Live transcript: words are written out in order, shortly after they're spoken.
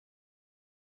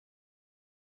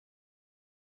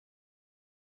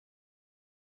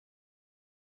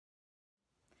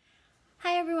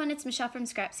Hi everyone, it's Michelle from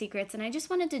Scrap Secrets, and I just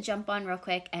wanted to jump on real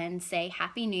quick and say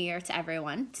Happy New Year to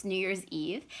everyone. It's New Year's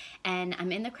Eve, and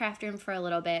I'm in the craft room for a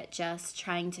little bit, just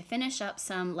trying to finish up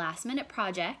some last minute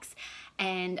projects,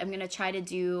 and I'm going to try to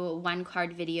do one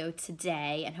card video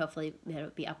today, and hopefully it'll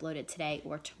be uploaded today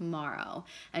or tomorrow,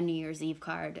 a New Year's Eve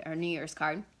card or New Year's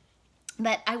card.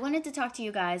 But I wanted to talk to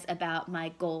you guys about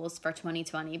my goals for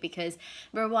 2020 because,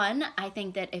 number one, I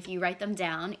think that if you write them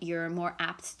down, you're more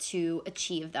apt to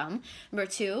achieve them. Number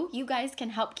two, you guys can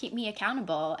help keep me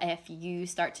accountable. If you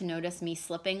start to notice me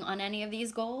slipping on any of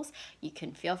these goals, you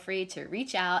can feel free to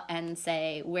reach out and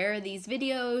say, where are these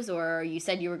videos? Or you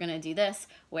said you were going to do this.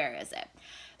 Where is it?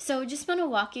 So just want to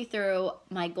walk you through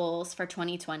my goals for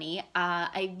 2020.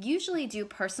 I usually do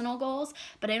personal goals,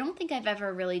 but I don't think I've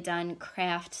ever really done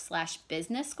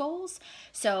craft/business goals.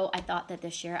 So I thought that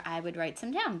this year I would write some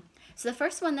down. So the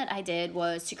first one that I did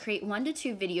was to create 1 to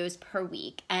 2 videos per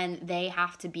week, and they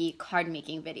have to be card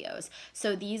making videos.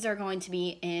 So these are going to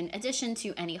be in addition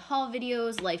to any haul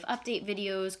videos, life update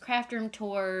videos, craft room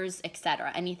tours,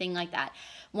 etc., anything like that.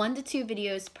 1 to 2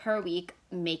 videos per week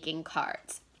making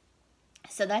cards.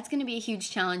 So that's going to be a huge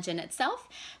challenge in itself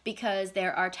because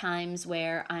there are times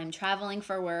where I'm traveling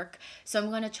for work. So I'm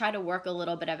going to try to work a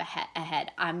little bit of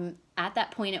ahead. I'm at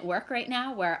that point at work right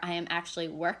now where I am actually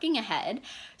working ahead.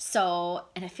 And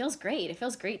it feels great. It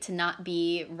feels great to not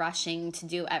be rushing to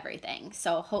do everything.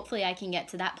 So hopefully I can get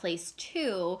to that place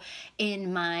too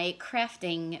in my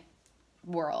crafting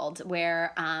world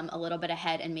where I'm a little bit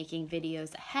ahead and making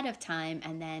videos ahead of time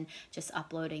and then just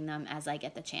uploading them as I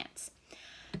get the chance.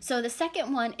 So the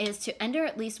second one is to enter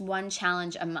at least one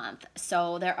challenge a month.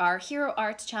 So there are Hero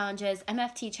Arts challenges,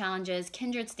 MFT challenges,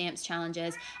 Kindred Stamps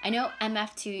challenges. I know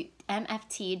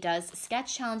MFT does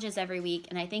sketch challenges every week,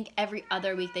 and I think every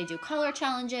other week they do color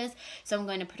challenges. So I'm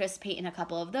going to participate in a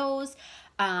couple of those.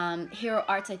 Hero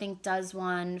Arts, I think, does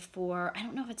one for, I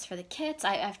don't know if it's for the kits.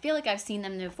 I feel like I've seen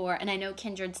them before, and I know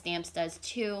Kindred Stamps does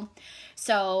too.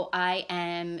 So I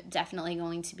am definitely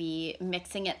going to be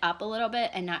mixing it up a little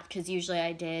bit, and not because usually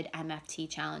I did MFT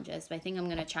challenges, but I think I'm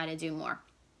going to try to do more.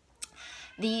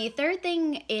 The third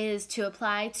thing is to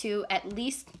apply to at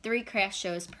least 3 craft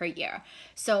shows per year.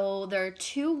 So there are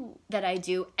 2 that I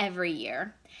do every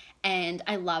year, and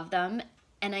I love them.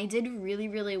 And I did really,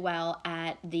 really well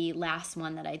at the last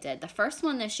one that I did. The first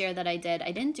one this year that I did,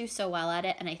 I didn't do so well at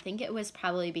it, and I think it was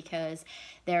probably because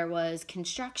there was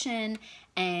construction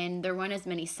and there weren't as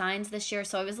many signs this year,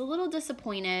 so I was a little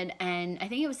disappointed, and I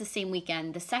think it was the same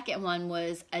weekend. The second one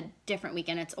was a different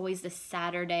weekend. It's always the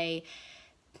Saturday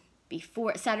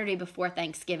before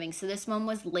Thanksgiving, so this one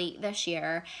was late this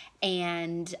year,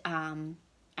 and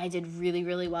I did really,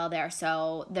 really well there.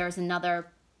 So there's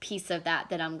another piece of that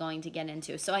I'm going to get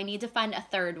into. So I need to find a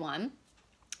third one.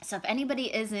 So if anybody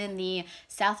is in the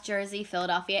South Jersey,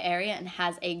 Philadelphia area and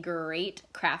has a great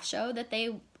craft show that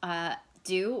they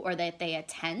do or that they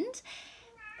attend,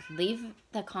 leave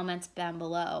the comments down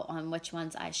below on which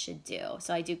ones I should do.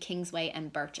 So I do Kingsway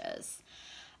and Birches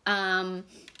for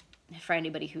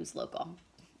anybody who's local.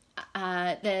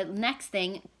 The next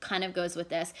thing kind of goes with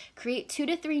this. Create 2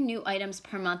 to 3 new items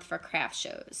per month for craft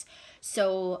shows.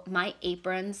 So my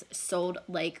aprons sold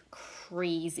like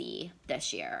crazy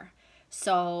this year.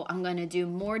 So I'm going to do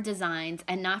more designs,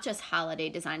 and not just holiday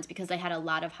designs, because I had a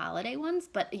lot of holiday ones,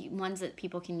 but ones that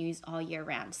people can use all year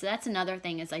round. So that's another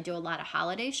thing, is I do a lot of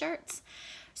holiday shirts.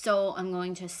 So I'm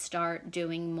going to start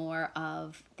doing more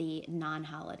of the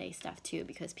non-holiday stuff too,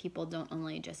 because people don't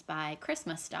only just buy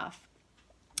Christmas stuff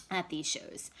at these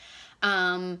shows.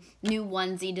 New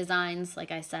onesie designs,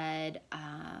 like I said.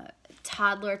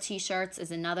 Toddler t-shirts is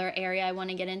another area I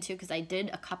want to get into, because I did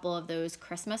a couple of those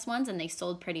Christmas ones and they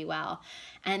sold pretty well.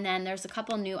 And then there's a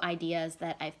couple new ideas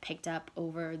that I've picked up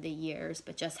over the years,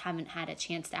 but just haven't had a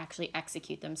chance to actually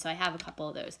execute them. So I have a couple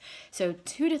of those. So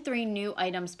 2 to 3 new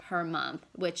items per month,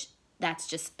 which that's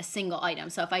just a single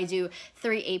item. So if I do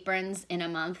 3 aprons in a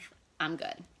month, I'm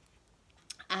good.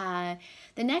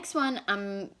 The next one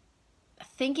I'm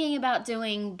thinking about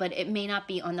doing, but it may not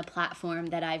be on the platform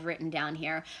that I've written down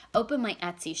here, open my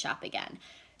Etsy shop again.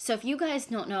 So if you guys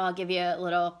don't know, I'll give you a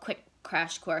little quick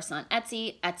crash course on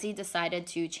Etsy. Etsy decided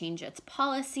to change its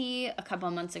policy a couple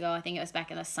of months ago. I think it was back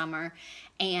in the summer.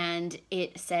 And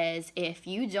it says if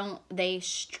you don't, they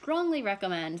strongly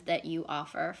recommend that you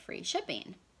offer free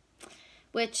shipping,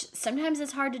 which sometimes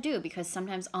is hard to do, because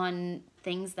sometimes on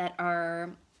things that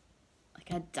are like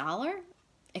 $1,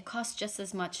 it costs just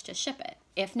as much to ship it,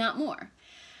 if not more.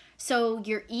 So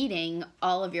you're eating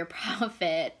all of your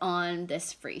profit on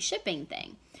this free shipping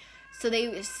thing. So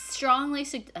they strongly,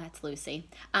 that's Lucy,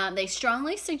 they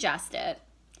strongly suggest it.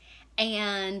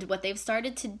 And what they've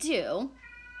started to do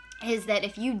is that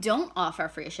if you don't offer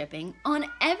free shipping on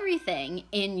everything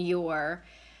in your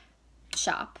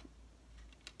shop,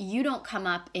 you don't come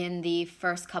up in the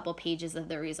first couple pages of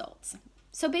the results.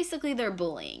 So basically they're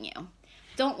bullying you.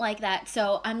 Don't like that.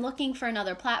 So I'm looking for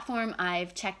another platform.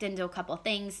 I've checked into a couple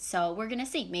things. So we're going to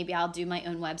see. Maybe I'll do my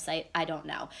own website. I don't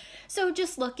know. So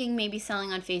just looking, maybe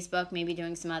selling on Facebook, maybe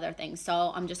doing some other things.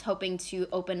 So I'm just hoping to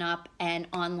open up an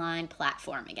online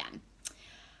platform again.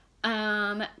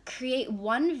 Create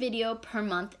one video per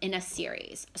month in a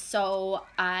series. So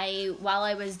while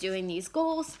I was doing these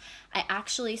goals, I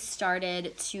actually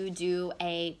started to do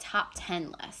a top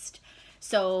 10 list.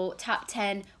 So top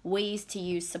 10 ways to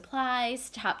use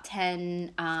supplies, top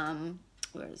 10,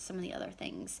 what are some of the other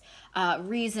things?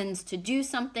 Reasons to do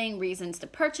something, reasons to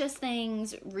purchase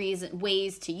things,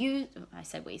 ways to use, I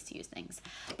said ways to use things,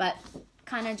 but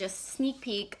kind of just sneak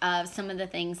peek of some of the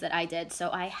things that I did.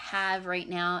 So I have right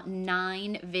now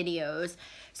 9 videos.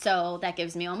 So that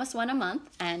gives me almost one a month,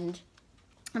 and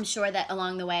I'm sure that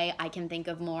along the way I can think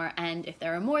of more, and if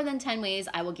there are more than 10 ways,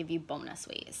 I will give you bonus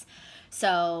ways.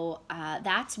 So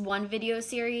that's one video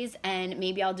series, and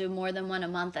maybe I'll do more than one a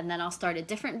month, and then I'll start a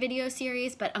different video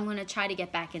series, but I'm going to try to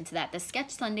get back into that. The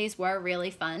Sketch Sundays were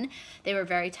really fun. They were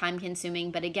very time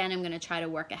consuming, but again, I'm going to try to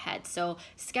work ahead. So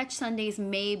Sketch Sundays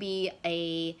may be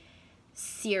a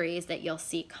series that you'll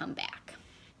see come back.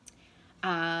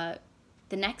 The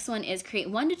next one is create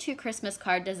 1 to 2 Christmas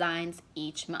card designs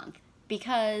each month,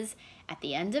 because at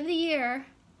the end of the year,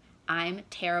 I'm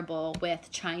terrible with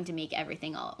trying to make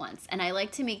everything all at once. And I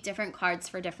like to make different cards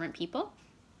for different people.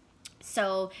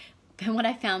 So what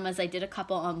I found was I did a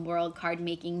couple on World Card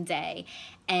Making Day,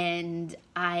 and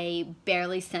I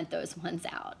barely sent those ones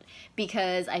out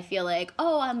because I feel like,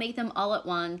 oh, I'll make them all at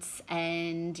once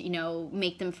and, you know,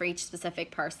 make them for each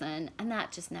specific person, and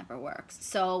that just never works.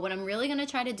 So what I'm really going to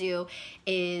try to do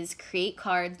is create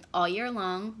cards all year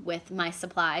long with my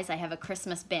supplies. I have a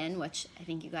Christmas bin, which I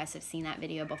think you guys have seen that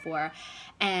video before,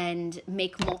 and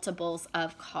make multiples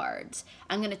of cards.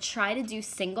 I'm going to try to do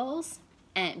singles,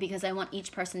 and because I want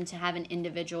each person to have an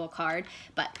individual card,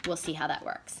 but we'll see how that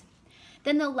works.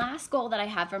 Then the last goal that I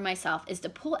have for myself is to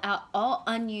pull out all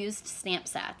unused stamp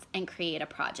sets and create a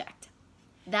project.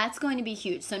 That's going to be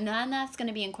huge. So now that's going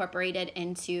to be incorporated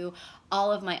into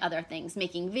all of my other things,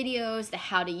 making videos, the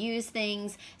how to use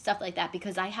things, stuff like that,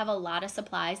 because I have a lot of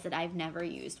supplies that I've never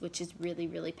used, which is really,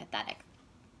 really pathetic.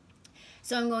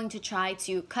 So I'm going to try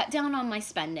to cut down on my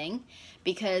spending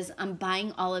because I'm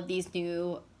buying all of these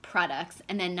new products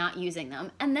and then not using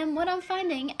them. And then what I'm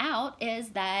finding out is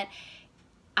that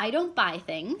I don't buy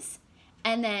things,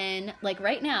 and then like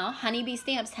right now Honeybee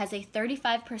Stamps has a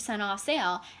 35% off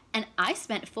sale, and I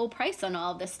spent full price on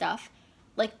all of this stuff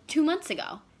like 2 months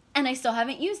ago, and I still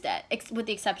haven't used it with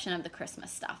the exception of the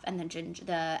Christmas stuff and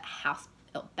the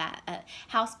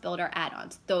house builder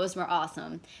add-ons. Those were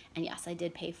awesome, and yes, I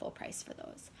did pay full price for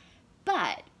those.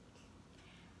 But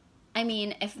I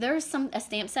mean, if there's a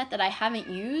stamp set that I haven't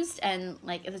used and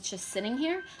like it's just sitting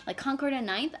here, like Concord and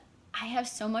Ninth, I have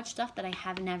so much stuff that I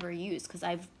have never used because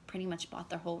I've pretty much bought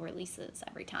their whole releases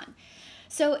every time.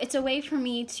 So it's a way for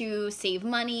me to save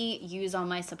money, use all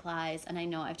my supplies, and I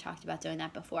know I've talked about doing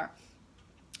that before.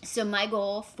 So my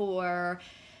goal for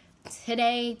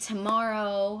today,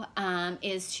 tomorrow,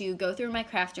 is to go through my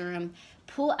craft room,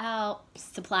 pull out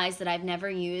supplies that I've never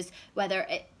used, whether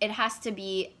it has to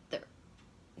be,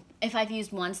 if I've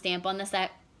used one stamp on the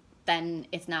set, then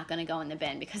it's not going to go in the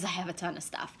bin because I have a ton of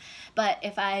stuff. But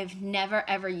if I've never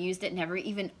ever used it, never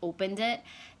even opened it,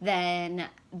 then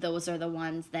those are the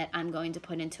ones that I'm going to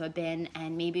put into a bin,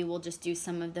 and maybe we'll just do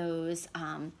some of those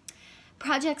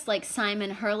projects like Simon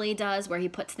Hurley does, where he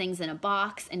puts things in a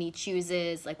box and he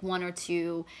chooses like 1 or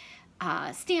 2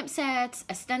 stamp sets,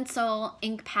 a stencil,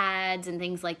 ink pads, and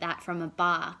things like that from a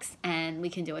box, and we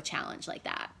can do a challenge like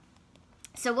that.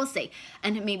 So we'll see,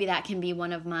 and maybe that can be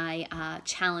one of my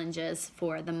challenges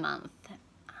for the month.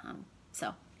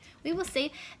 So we will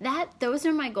see. Those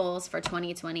are my goals for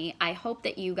 2020. I hope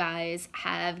that you guys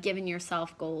have given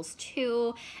yourself goals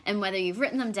too, and whether you've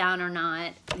written them down or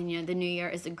not, you know, the new year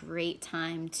is a great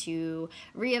time to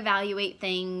reevaluate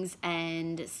things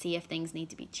and see if things need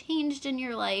to be changed in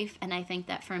your life. And I think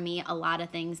that for me, a lot of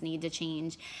things need to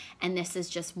change, and this is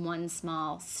just one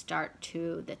small start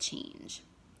to the change.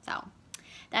 So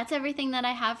that's everything that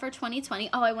I have for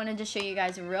 2020. Oh, I wanted to show you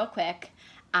guys real quick.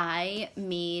 I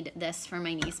made this for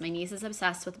my niece. My niece is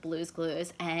obsessed with Blue's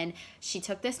Clues, and she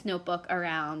took this notebook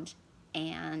around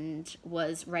and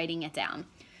was writing it down.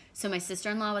 So my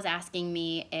sister-in-law was asking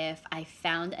me if I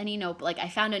found any notebook. Like, I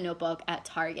found a notebook at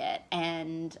Target,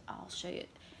 and I'll show you.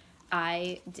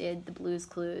 I did the Blue's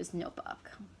Clues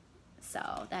notebook.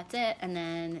 So that's it, and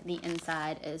then the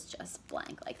inside is just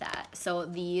blank like that. So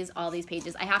all these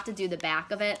pages, I have to do the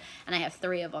back of it, and I have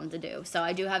 3 of them to do. So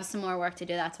I do have some more work to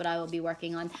do. That's what I will be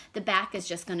working on. The back is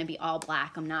just gonna be all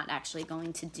black. I'm not actually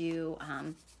going to do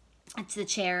the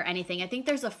chair or anything. I think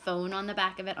there's a phone on the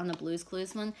back of it on the Blue's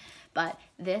Clues one, but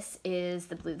this is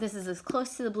as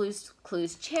close to the Blue's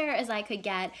Clues chair as I could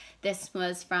get. This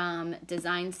was from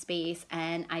Design Space,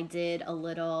 and I did a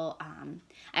little,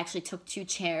 I actually took 2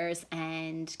 chairs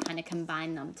and kind of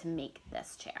combined them to make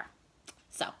this chair.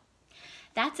 So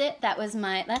that's it.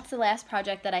 That's the last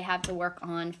project that I have to work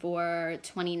on for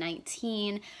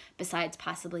 2019, besides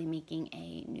possibly making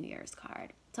a New Year's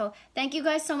card. So thank you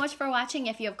guys so much for watching.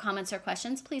 If you have comments or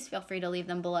questions, please feel free to leave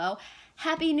them below.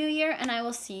 Happy New Year, and I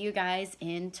will see you guys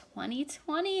in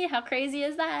 2020. How crazy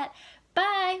is that?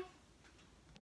 Bye.